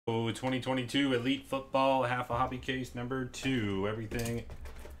2022 Elite Football, half a hobby case, number 2. Everything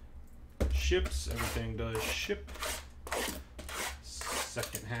ships, everything does ship.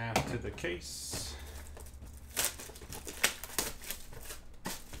 Second half to the case.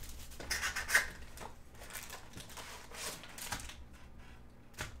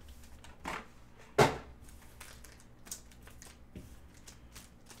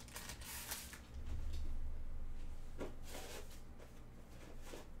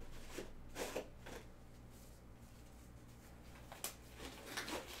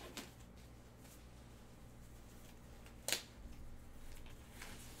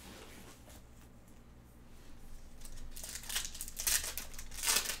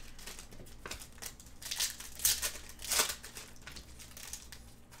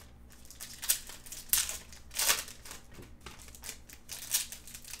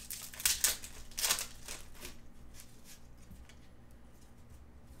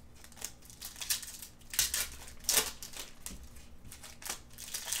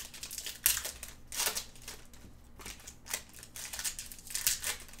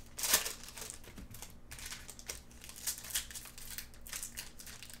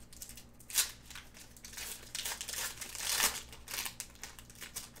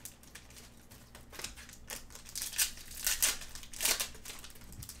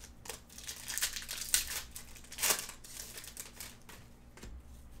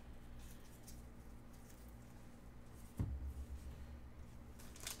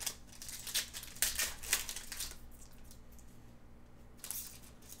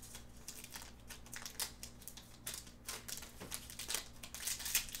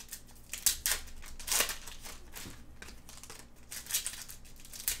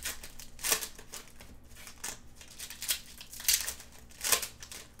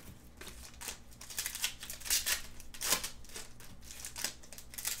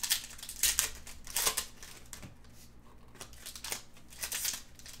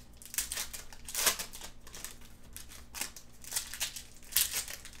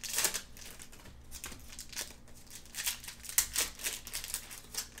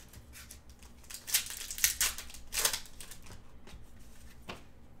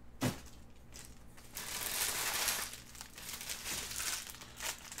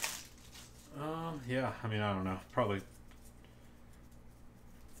 Yeah, I mean, I don't know. Probably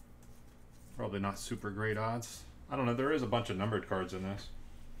not super great odds. I don't know. There is a bunch of numbered cards in this,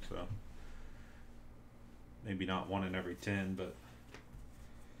 so maybe not 1 in every 10, but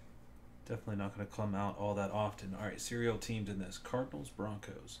definitely not going to come out all that often. All right, serial teams in this: Cardinals,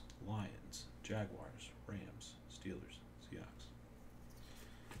 Broncos, Lions, Jaguars, Rams, Steelers, Seahawks.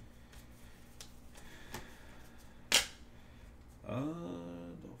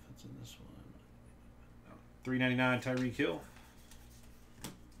 Dolphins in this one. $3.99 Tyreek Hill.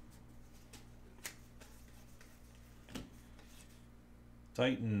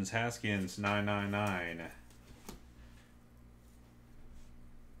 Titans, Haskins, $9.99.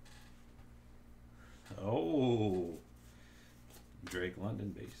 Oh, Drake London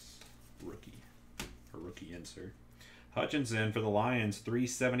base rookie, or rookie insert. Hutchinson for the Lions,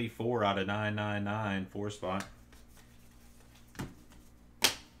 $3.74 out of $9.99, 4-spot.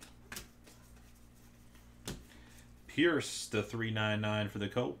 Pierce, the $3.99 for the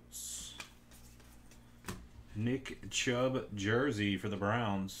Colts. Nick Chubb jersey for the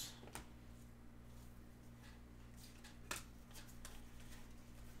Browns.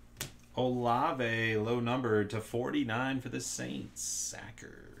 Olave, low number to 49 for the Saints.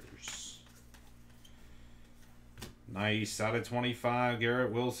 Sackers. Nice, out of 25,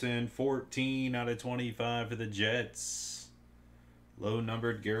 Garrett Wilson. 14 out of 25 for the Jets. Low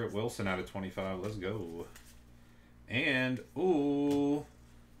numbered Garrett Wilson out of 25. Let's go. And, ooh,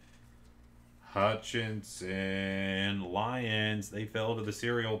 Hutchinson, Lions. They fell to the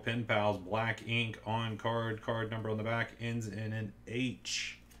serial Pen Pals. Black ink on card. Card number on the back ends in an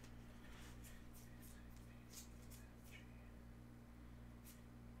H.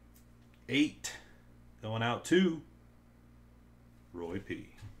 Eight. Going out to Roy P.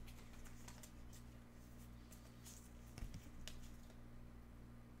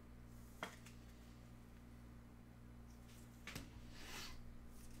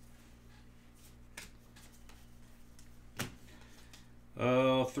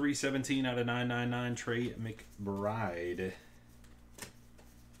 Oh, 317 out of 999, Trey McBride.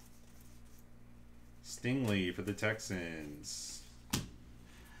 Stingley for the Texans.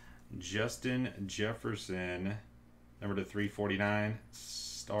 Justin Jefferson, number to 349,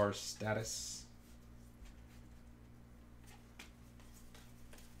 star status.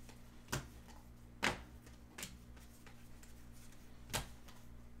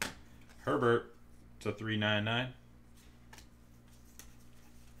 Herbert to 399.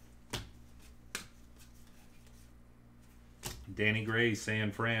 Danny Gray,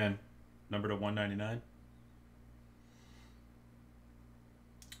 San Fran, number to 199.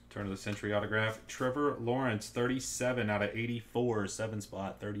 Turn of the century autograph. Trevor Lawrence, 37 out of 84. 7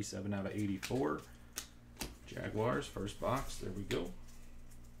 spot, 37 out of 84. Jaguars, first box. There we go.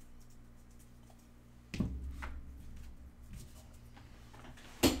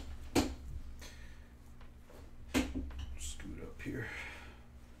 Scoot up here.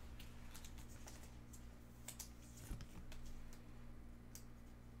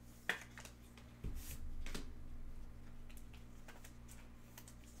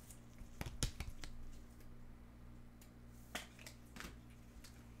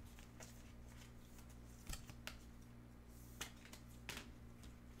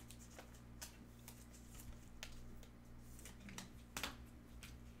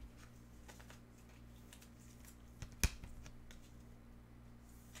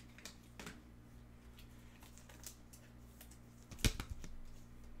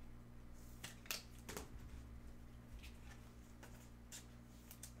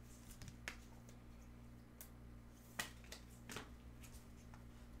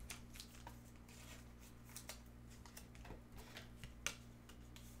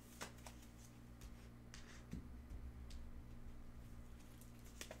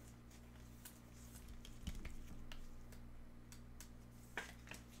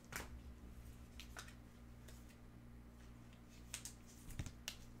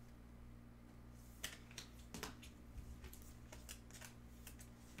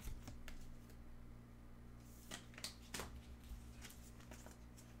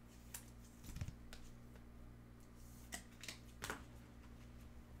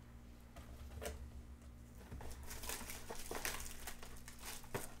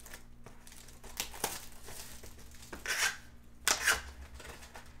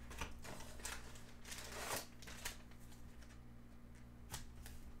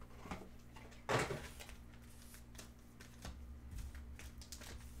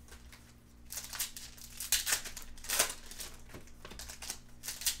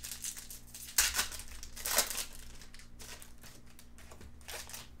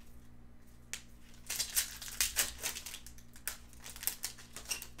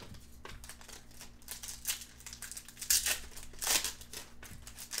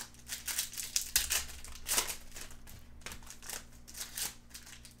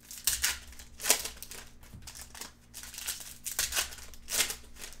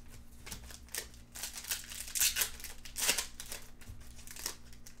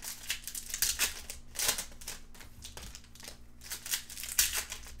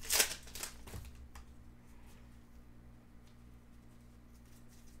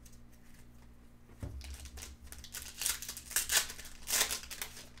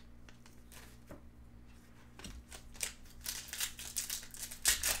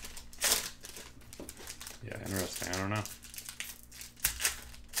 Yeah, interesting. I don't know.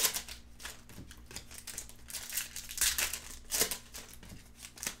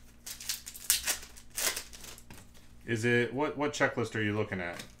 Is it what checklist are you looking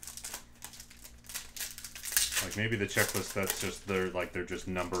at? Like maybe the checklist that's just they're just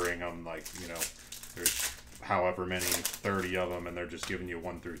numbering them, like, you know, there's however many 30 of them and they're just giving you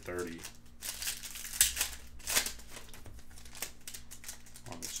 1 through 30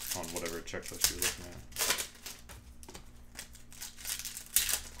 on whatever checklist you're looking at.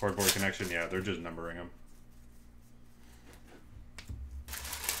 Cardboard Connection, yeah, they're just numbering them.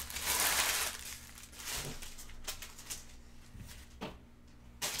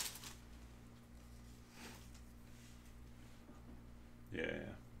 Yeah.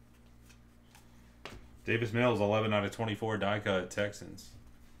 Davis Mills, 11 out of 24, die cut, Texans.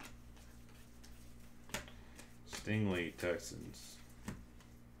 Stingley, Texans.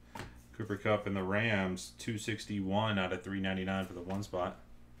 Cooper Kupp and the Rams, 261 out of 399 for the 1 spot.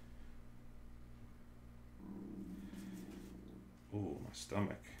 Ooh, my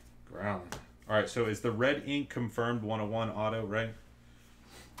stomach growling. All right, so is the red ink confirmed 101 auto, right?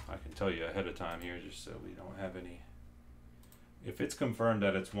 I can tell you ahead of time here just so we don't have any. If it's confirmed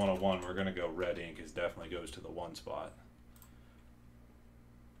that it's 101, we're going to go red ink. It definitely goes to the 1 spot.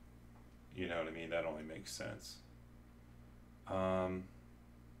 You know what I mean? That only makes sense.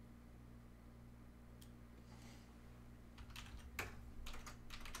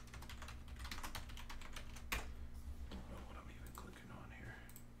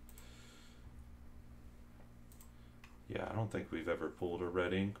 Yeah, I don't think we've ever pulled a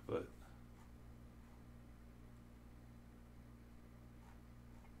red ink, but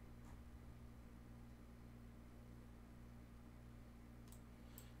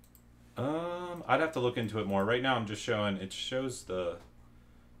I'd have to look into it more. Right now I'm just showing, it shows the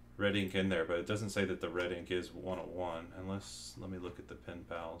red ink in there, but it doesn't say that the red ink is 101, unless, let me look at the Pen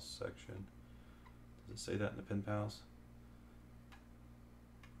Pals section. Does it say that in the Pen Pals?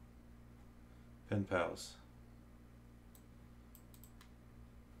 Pen Pals.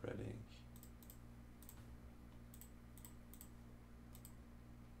 Red ink.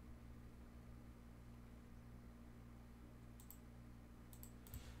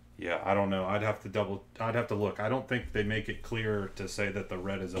 Yeah, I don't know. I'd have to look. I don't think they make it clear to say that the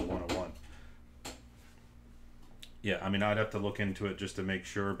red is a 101. Yeah, I mean, I'd have to look into it just to make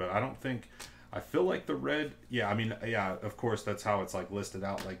sure, but I don't think, I feel like the red, yeah, I mean, yeah, of course, that's how it's like listed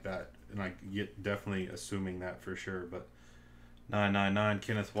out like that. And I get definitely assuming that for sure, but 999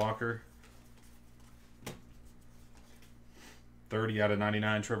 Kenneth Walker. 30 out of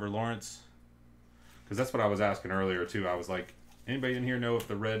 99 Trevor Lawrence. Because that's what I was asking earlier too. I was like, anybody in here know if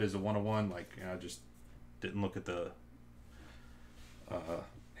the red is a 101? Like, you know, I just didn't look at the,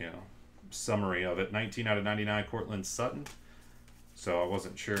 you know, summary of it. 19 out of 99 Cortland Sutton. So I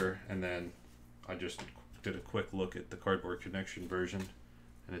wasn't sure. And then I just did a quick look at the Cardboard Connection version,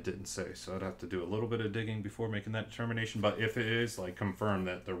 and it didn't say. So I'd have to do a little bit of digging before making that determination. But if it is, like, confirmed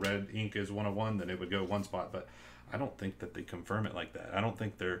that the red ink is 101, then it would go one spot. But I don't think that they confirm it like that. I don't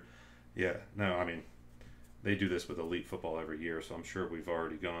think they're, yeah, no, I mean, they do this with elite football every year, so I'm sure we've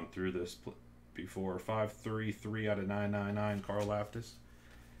already gone through this before. 5-3, 3 out of 999, Carl Laftis.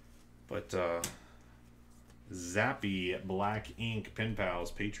 But Zappy, Black Ink, Pen Pals,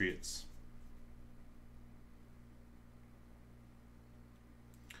 Patriots.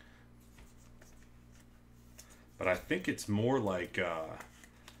 But I think it's more like,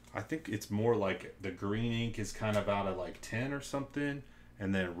 the green ink is kind of out of like 10 or something.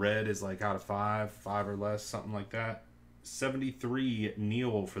 And then red is like out of 5 or less, something like that. 73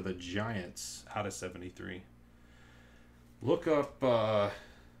 Neal for the Giants, out of 73. Look up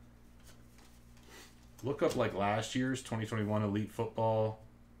like last year's 2021 Elite Football,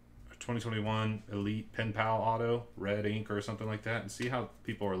 2021 Elite Pen Pal Auto, red ink or something like that, and see how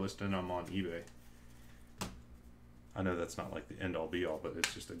people are listing them on eBay. I know that's not like the end all be all, but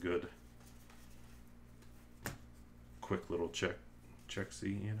it's just a good, quick little check-see,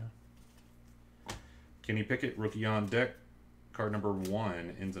 you know. Kenny Pickett, rookie on deck. Card number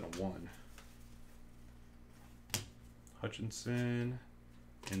 1 ends in a 1. Hutchinson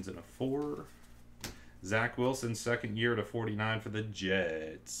ends in a 4. Zach Wilson, second year to 49 for the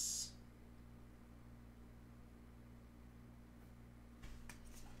Jets.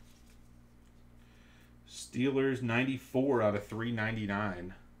 Steelers, 94 out of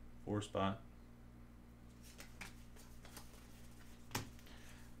 399. 4 spot.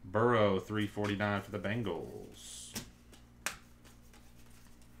 Burrow, 349 for the Bengals.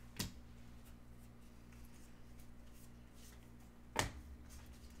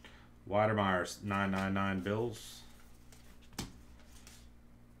 Weidermeyer, 999 Bills.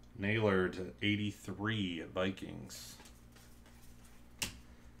 Naylor to 83 Vikings.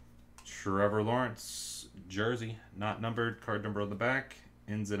 Trevor Lawrence, jersey, not numbered, card number on the back,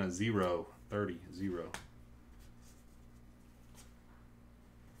 ends in a 0, 30, 0.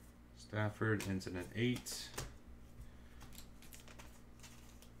 Stafford ends in an 8.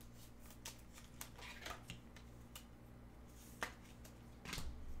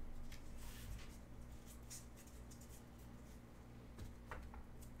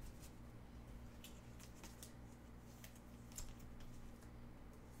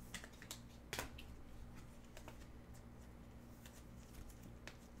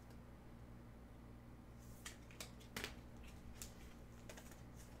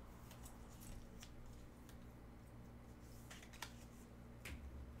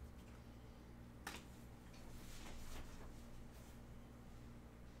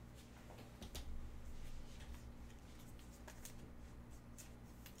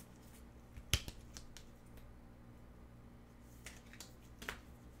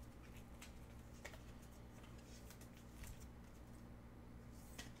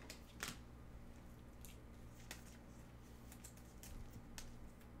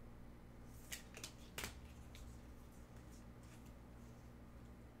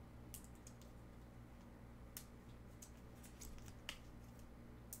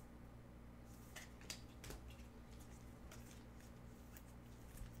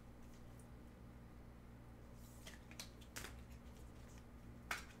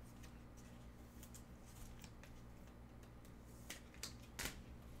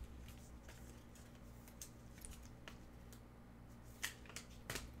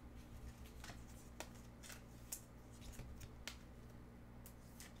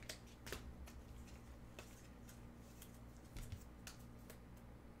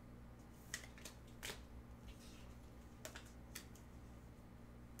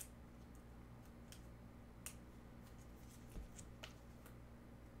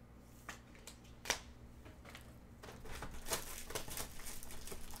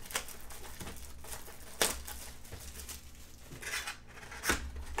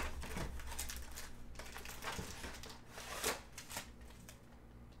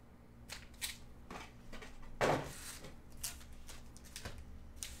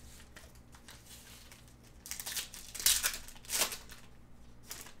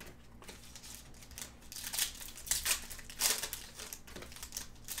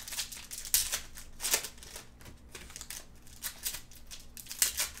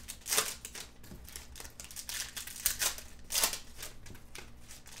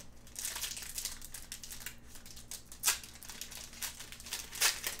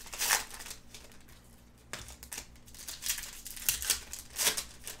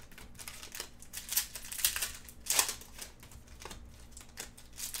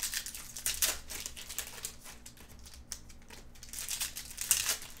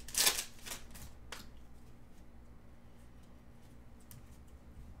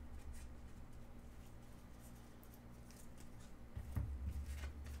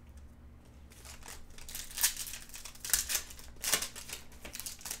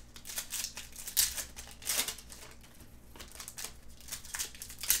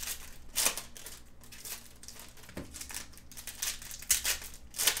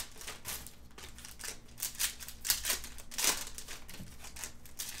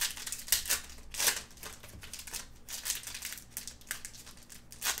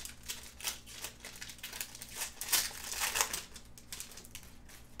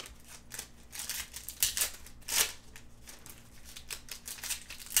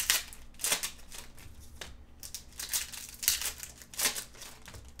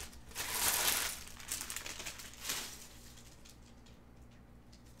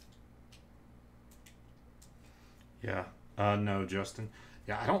 Yeah. No, Justin.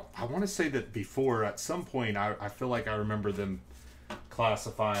 Yeah, I want to say that before, at some point, I feel like I remember them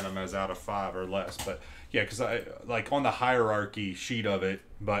classifying them as out of 5 or less. But yeah, because I like on the hierarchy sheet of it,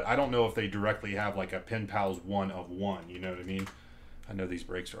 but I don't know if they directly have like a Pen Pals 1 of 1. You know what I mean? I know these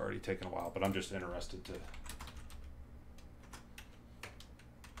breaks are already taking a while, but I'm just interested to.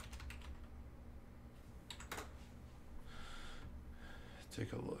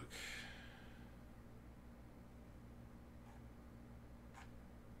 Take a look.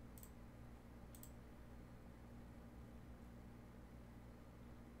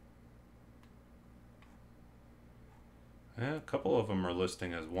 Yeah, a couple of them are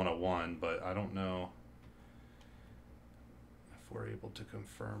listing as 101, but I don't know if we're able to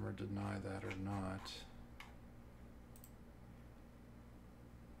confirm or deny that or not.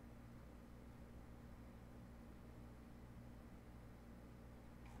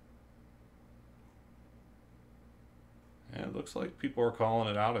 Yeah, it looks like people are calling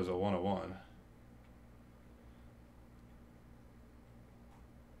it out as a 101.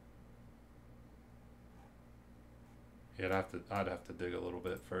 Yeah, I'd have to dig a little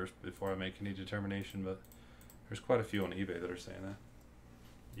bit first before I make any determination, but there's quite a few on eBay that are saying that.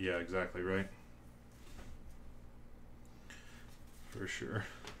 Yeah, exactly right. For sure.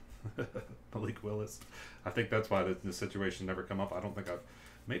 Malik Willis. I think that's why the situation never come up. I don't think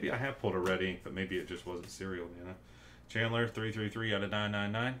maybe I have pulled a red ink, but maybe it just wasn't serial, you know. Chandler 333 out of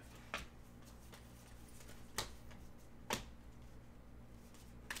 999.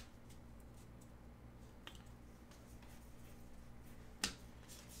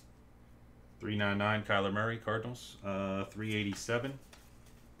 $399 Kyler Murray, Cardinals. $387.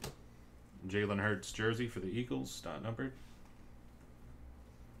 Jalen Hurts jersey for the Eagles, not numbered.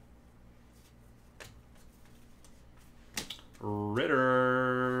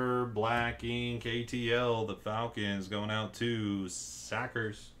 Ritter, black ink ATL, the Falcons going out to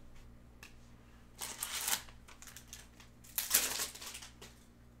Sackers.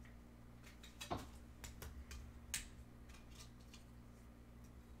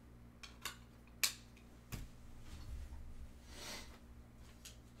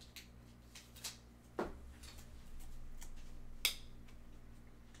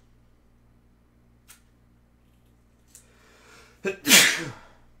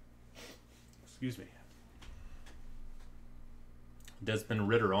 Excuse me. Desmond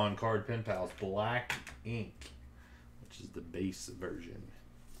Ritter on card Pen Pals, black ink, which is the base version.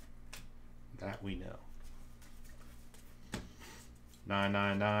 That we know.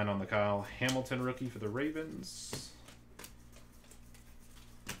 999 on the Kyle Hamilton rookie for the Ravens.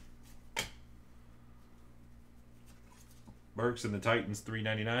 Burks and the Titans,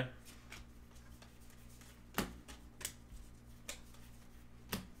 $3.99.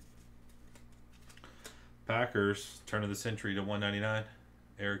 Packers, turn of the century to $1.99.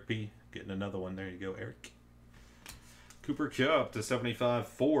 Eric P. getting another one. There you go, Eric. Cooper Kupp to 75,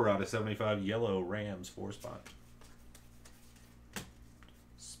 4 out of 75. Yellow Rams, 4 spot.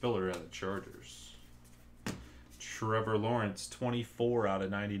 Spiller out of the Chargers. Trevor Lawrence, 24 out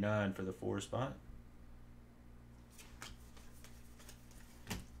of 99 for the 4 spot.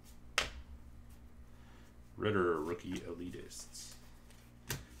 Ritter, rookie elitists.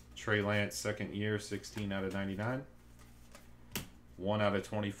 Trey Lance, second year, 16 out of 99. 1 out of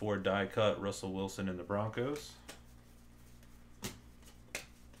 24 die cut, Russell Wilson in the Broncos.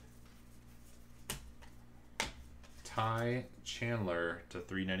 Ty Chandler to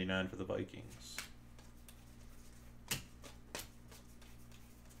 $3.99 for the Vikings.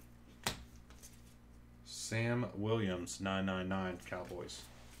 Sam Williams, $9.99 Cowboys.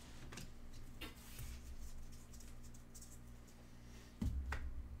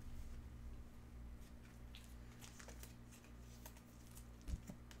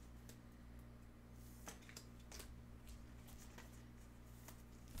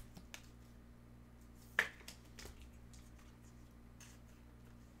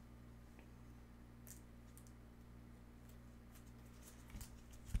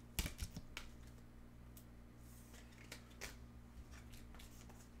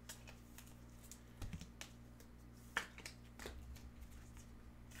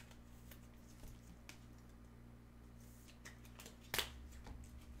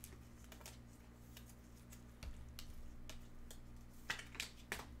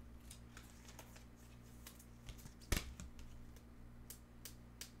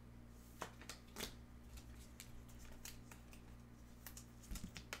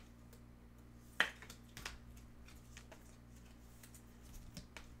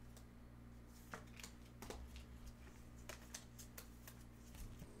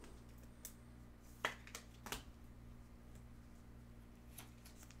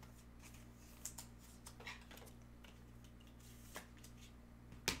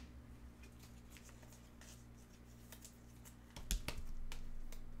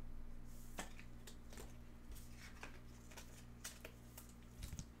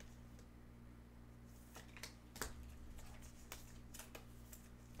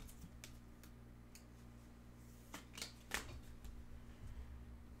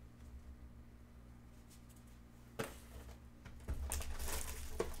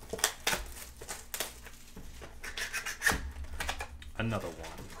 another one.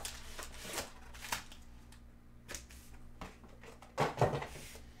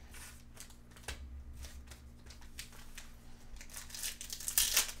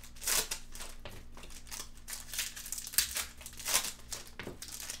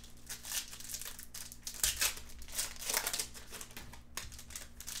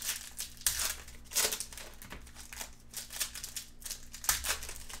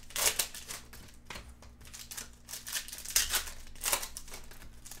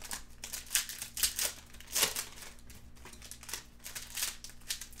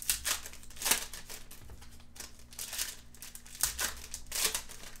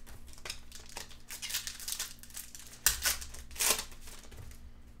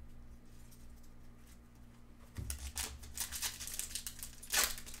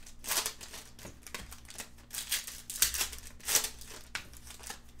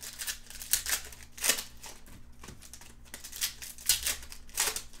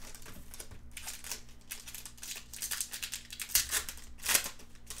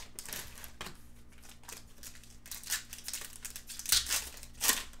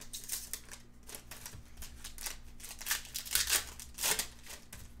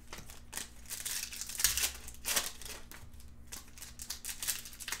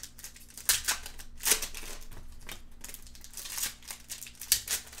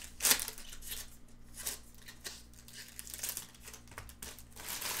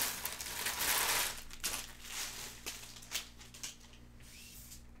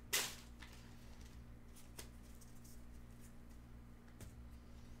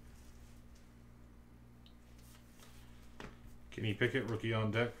 Kenny Pickett, rookie on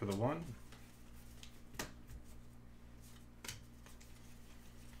deck for the 1.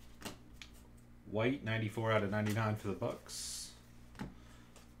 White, 94 out of 99 for the Bucks.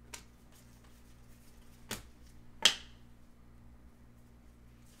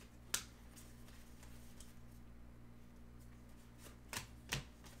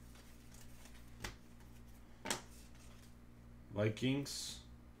 Vikings,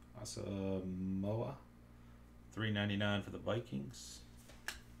 Asamoah, $3.99 for the Vikings.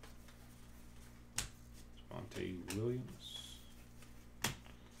 Javonte Williams.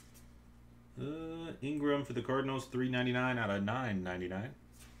 Ingram for the Cardinals, $3.99 out of $9.99.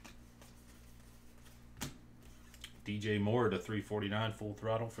 DJ Moore to $3.49 full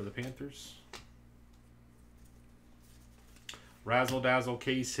throttle for the Panthers. Razzle Dazzle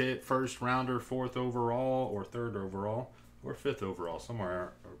case hit, first rounder, 4th overall, or 3rd overall, or 5th overall,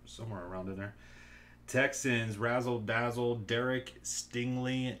 somewhere around in there. Texans, Razzle Dazzle, Derek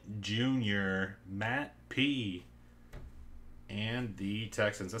Stingley Jr., Matt P. And the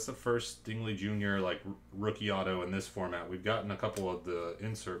Texans. That's the first Stingley Jr. like rookie auto in this format. We've gotten a couple of the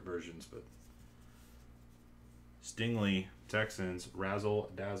insert versions, but Stingley, Texans, Razzle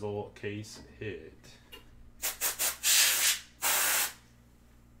Dazzle case hit.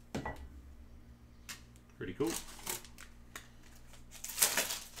 Pretty cool.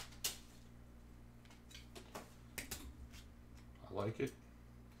 I like it.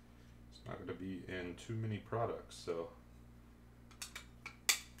 It's not going to be in too many products, so.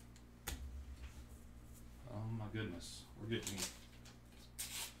 Oh my goodness, we're getting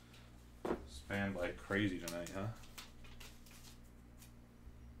spammed like crazy tonight, huh?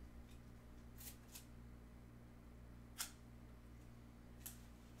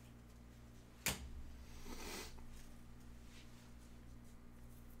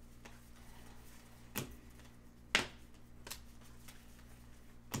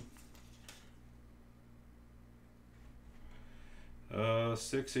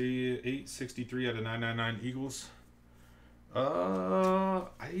 $863 out of 999 Eagles.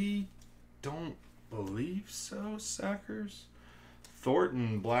 I don't believe so, Sackers.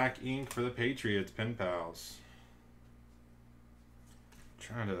 Thornton, black ink for the Patriots, pen pals.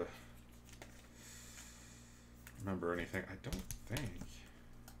 Trying to remember anything. I don't think.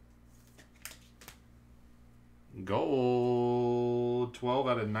 Gold, 12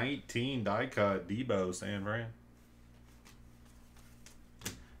 out of 19, die cut, Debo, San Fran.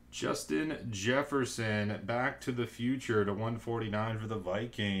 Justin Jefferson, Back to the Future to 149 for the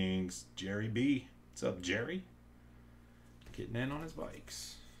Vikings. Jerry B. What's up, Jerry? Getting in on his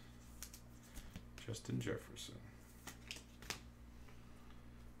bikes. Justin Jefferson.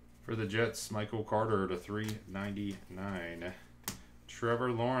 For the Jets, Michael Carter to 399.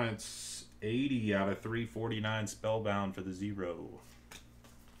 Trevor Lawrence, 80 out of 349, Spellbound for the 0.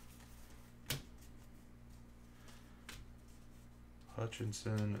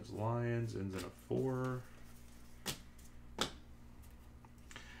 Hutchinson is Lions, ends in a 4.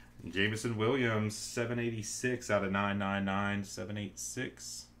 Jameson Williams, 786 out of 999.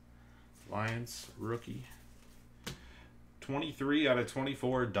 786. Lions, rookie. 23 out of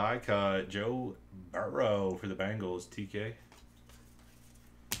 24, die cut. Joe Burrow for the Bengals, TK.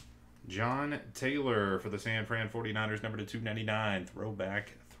 John Taylor for the San Fran 49ers, number to 299.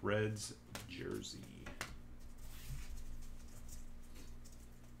 Throwback Threads jersey.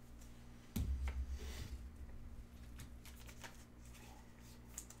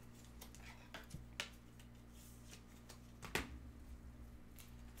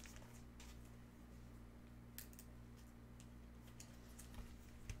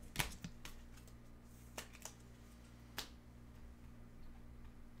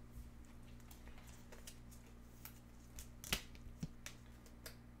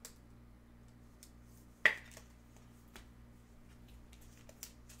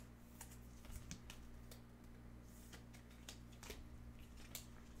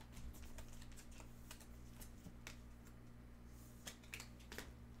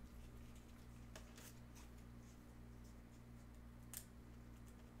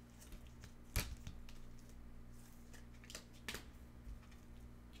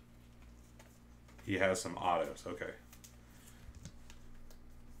 He has some autos. Okay.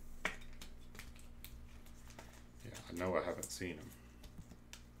 Yeah, I know I haven't seen him.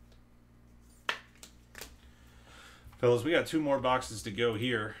 Fellas, we got 2 more boxes to go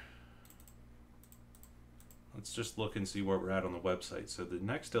here. Let's just look and see where we're at on the website. So the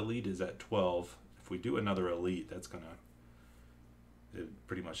next Elite is at 12. If we do another Elite, that's going to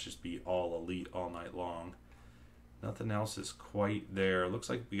pretty much just be all Elite all night long. Nothing else is quite there. Looks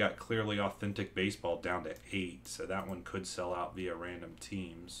like we got Clearly Authentic Baseball down to 8, so that one could sell out via random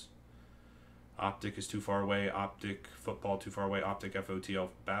teams. Optic is too far away. Optic Football too far away. Optic FOTL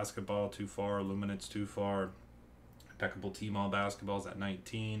Basketball too far. Luminance too far. Impeccable T-Mall Basketball is at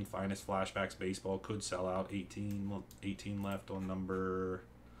 19. Finest Flashbacks Baseball could sell out. 18 left on number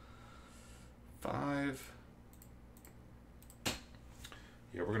 5. Yeah,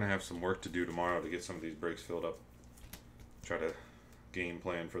 we're going to have some work to do tomorrow to get some of these breaks filled up. Try to game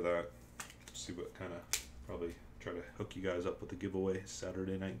plan for that. See what kind of, probably try to hook you guys up with a giveaway,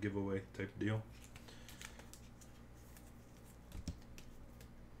 Saturday night giveaway type deal.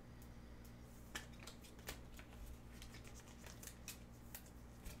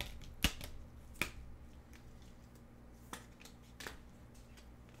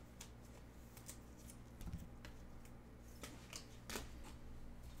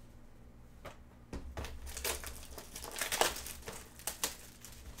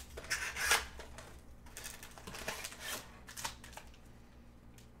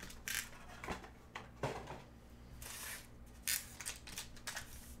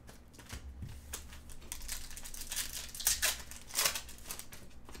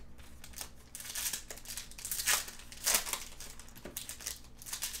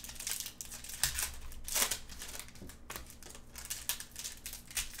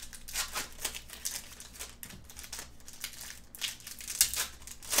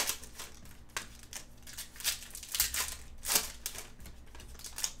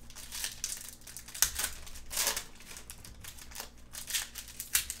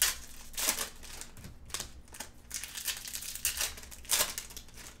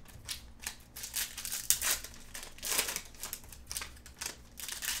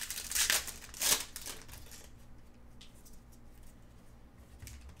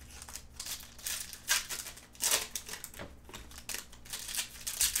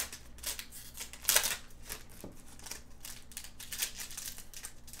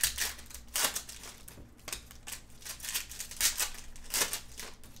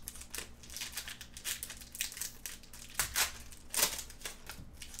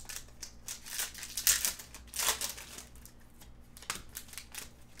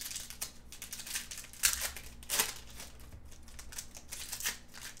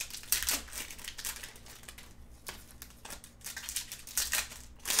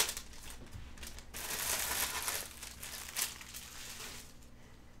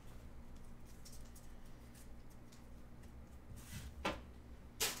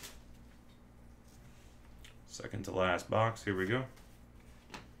 Second to last box. Here we go.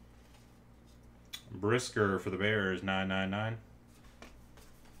 Brisker for the Bears, 999.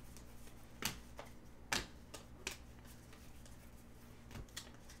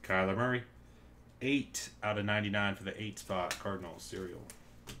 Kyler Murray, 8 out of 99 for the 8 spot. Cardinals cereal.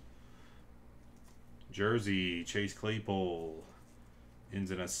 Jersey, Chase Claypool,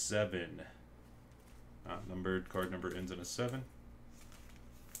 ends in a 7. Not numbered, card number ends in a 7.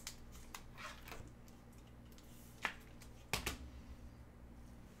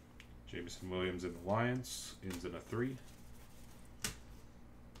 Jameson Williams in the Lions. Ends in a 3.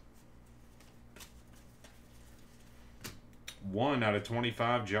 One out of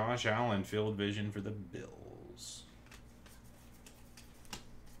 25, Josh Allen, field vision for the Bills.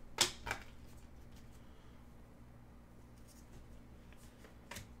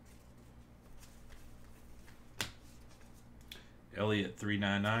 Elliott,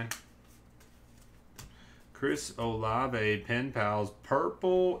 399. Chris Olave, Pen Pals,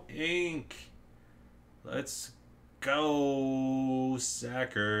 purple ink. Let's go,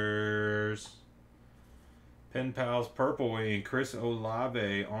 Sackers. Pen Pals, purple ink. Chris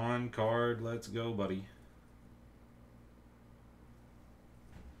Olave on card. Let's go, buddy.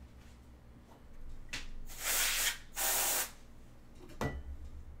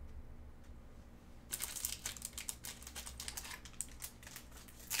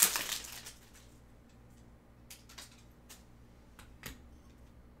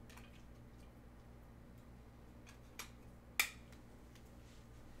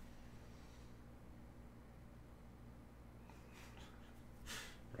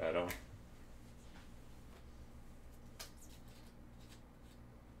 Right on.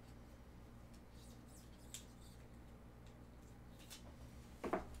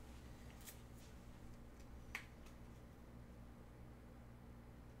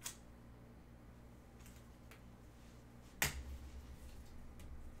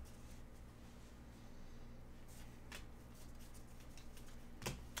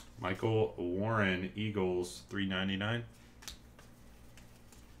 Michael Warren, Eagles, 399.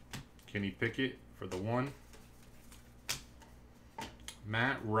 Kenny Pickett for the 1.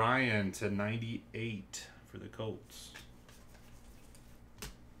 Matt Ryan to 98 for the Colts.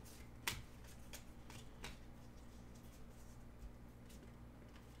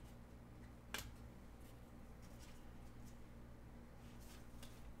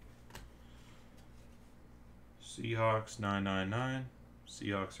 Seahawks, 999.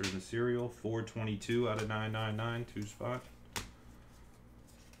 Seahawks are in the serial. 422 out of 999, 2 spot.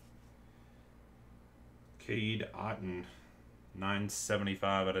 Cade Otton,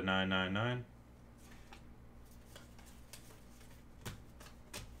 975 out of 999.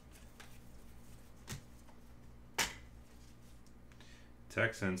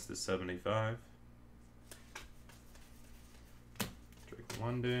 Texans to 75. Drake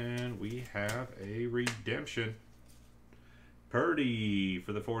London. We have a redemption. Purdy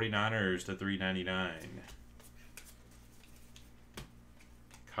for the 49ers to 399.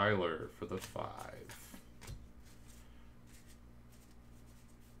 Kyler for the 5.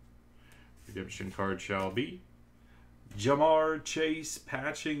 Redemption card shall be Jamar Chase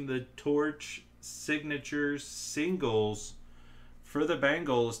patching the torch signatures singles for the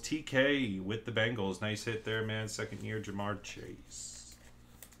Bengals. TK with the Bengals. Nice hit there, man. Second year, Jamar Chase.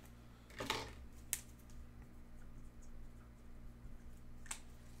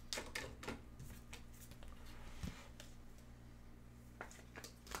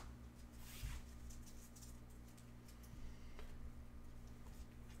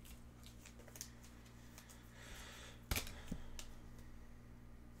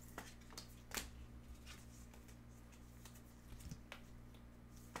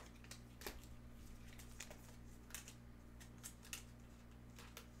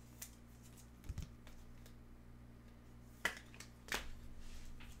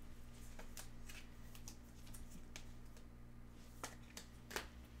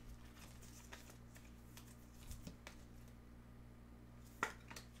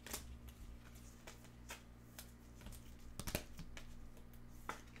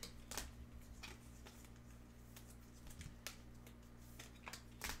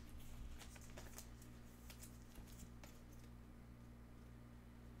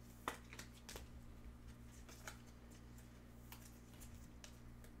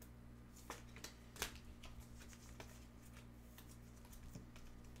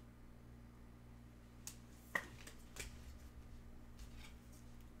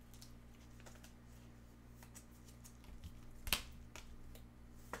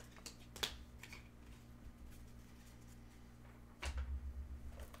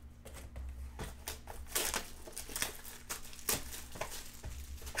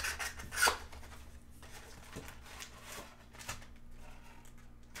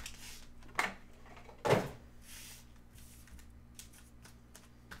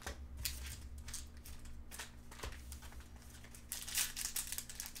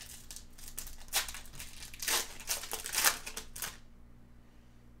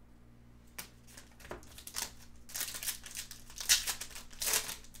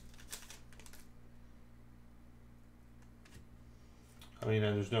 I mean,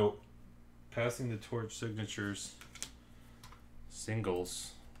 there's no Passing the torch signatures.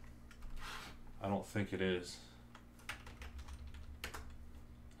 Singles. I don't think it is.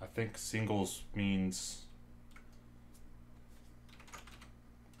 I think singles means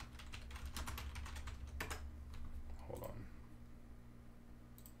hold on.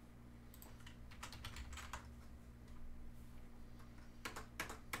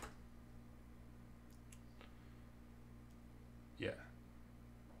 Yeah.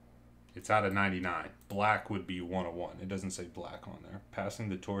 It's out of 99. Black would be 101. It doesn't say black on there. Passing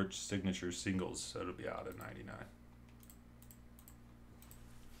the torch signature singles, so it'll be out of 99.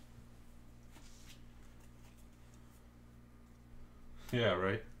 Yeah,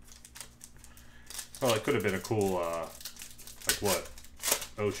 right. Well, it could have been a cool, like what?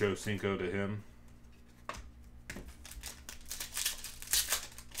 Ocho Cinco to him.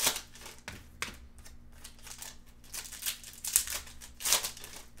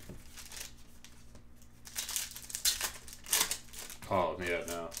 Oh, yeah,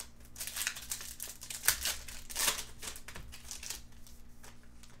 no.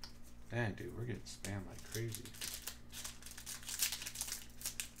 Dang, dude, we're getting spammed like crazy.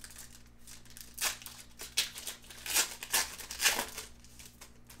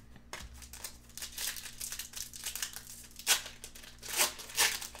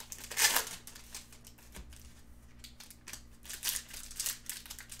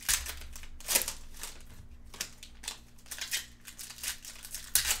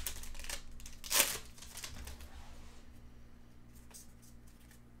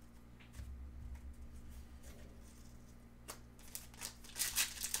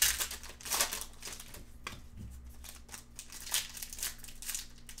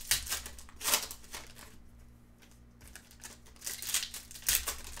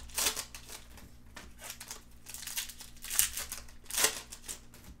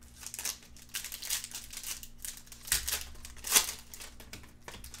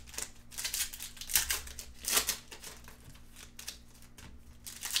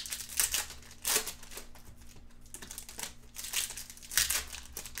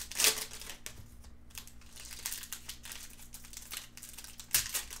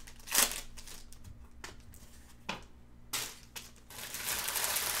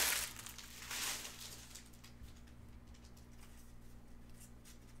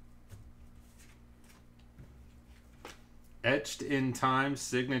 Etched in time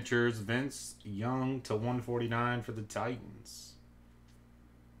signatures, Vince Young to 149 for the Titans.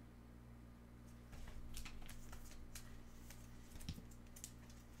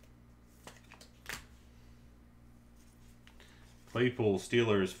 Claypool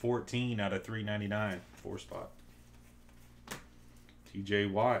Steelers 14 out of 399, 4-spot.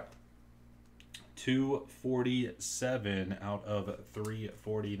 TJ Watt 247 out of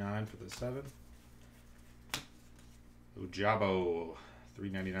 349 for the 7. Ojabo,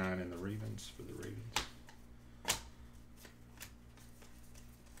 $3.99 in the Ravens for the Ravens.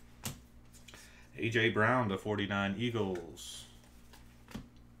 AJ Brown to 49 Eagles.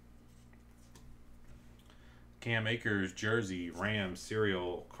 Cam Akers jersey, Rams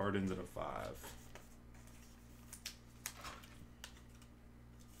cereal, Cardinals at a 5.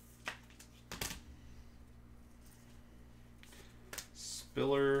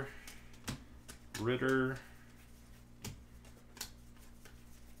 Spiller, Ritter.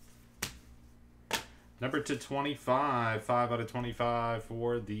 Number to 25, 5 out of 25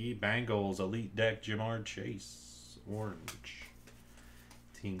 for the Bengals. Elite deck, Jamar Chase. Orange.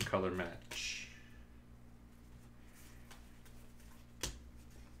 Team color match.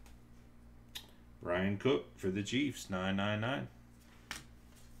 Ryan Cook for the Chiefs, 999.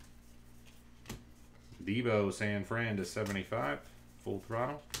 Debo San Fran to 75, full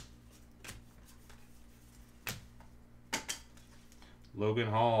throttle. Logan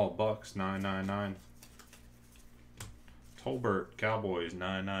Hall, Bucks, 999. Tolbert, Cowboys,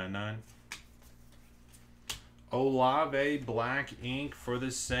 999. Olave, black ink for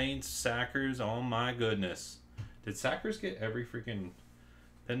the Saints. Sackers, oh my goodness. Did Sackers get every freaking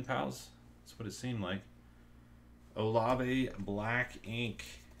pen pals? That's what it seemed like. Olave, black ink.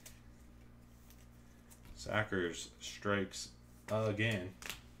 Sackers strikes again.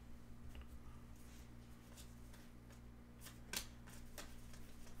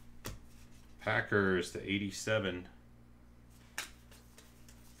 Packers to 87.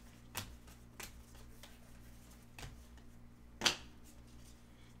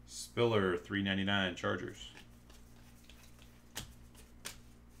 Spiller, $3.99, Chargers.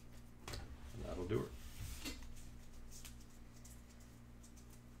 And that'll do it.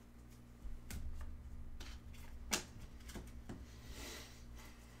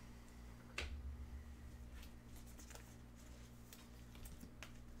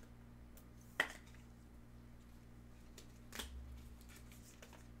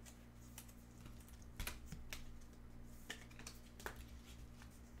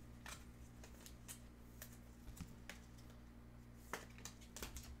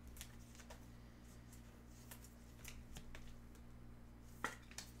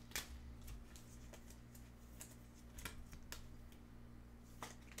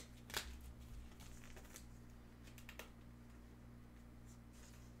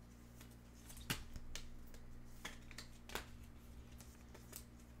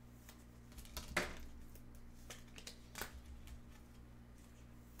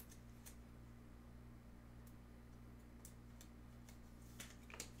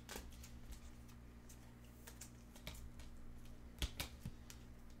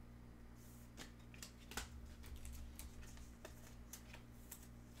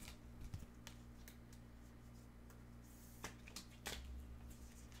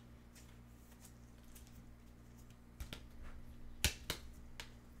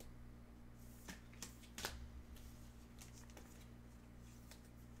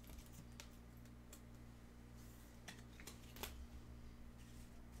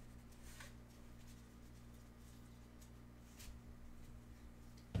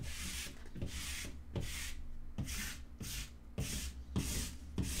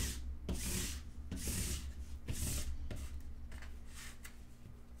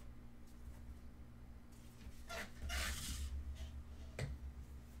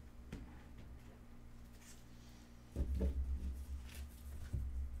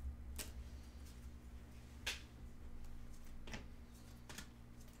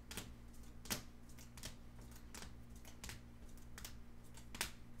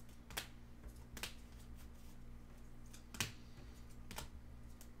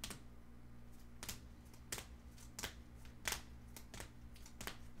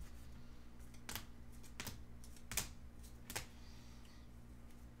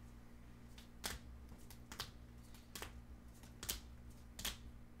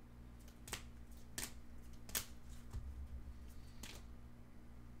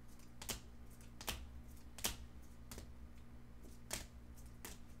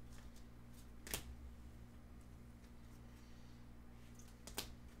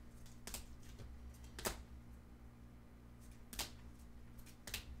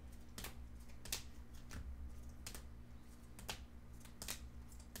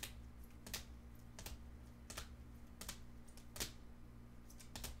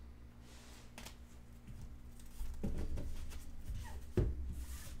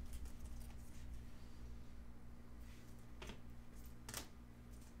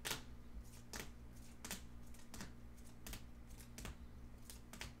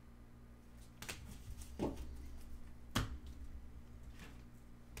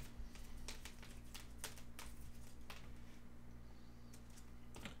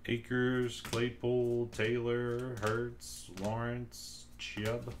 Akers, Claypool, Taylor, Hurts, Lawrence,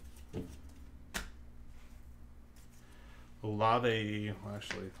 Chubb. Olave. Well,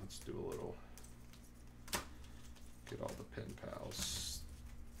 actually, let's do a little. Get all the pen pals.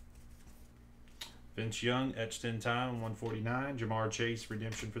 Vince Young, etched in time, 149. Jamar Chase,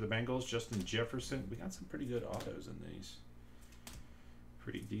 redemption for the Bengals. Justin Jefferson. We got some pretty good autos in these.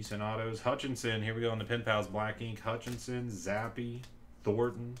 Pretty decent autos. Hutchinson. Here we go on the pen pals. Black ink. Hutchinson, Zappy,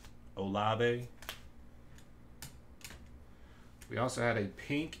 Thornton, Olave. We also had a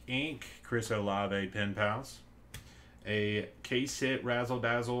pink ink Chris Olave pen pals. A case hit razzle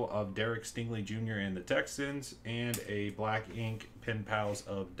dazzle of Derek Stingley Jr. and the Texans, and a black ink pen pals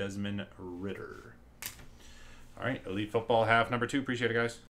of Desmond Ridder. All right, Elite Football half number 2. Appreciate it, guys.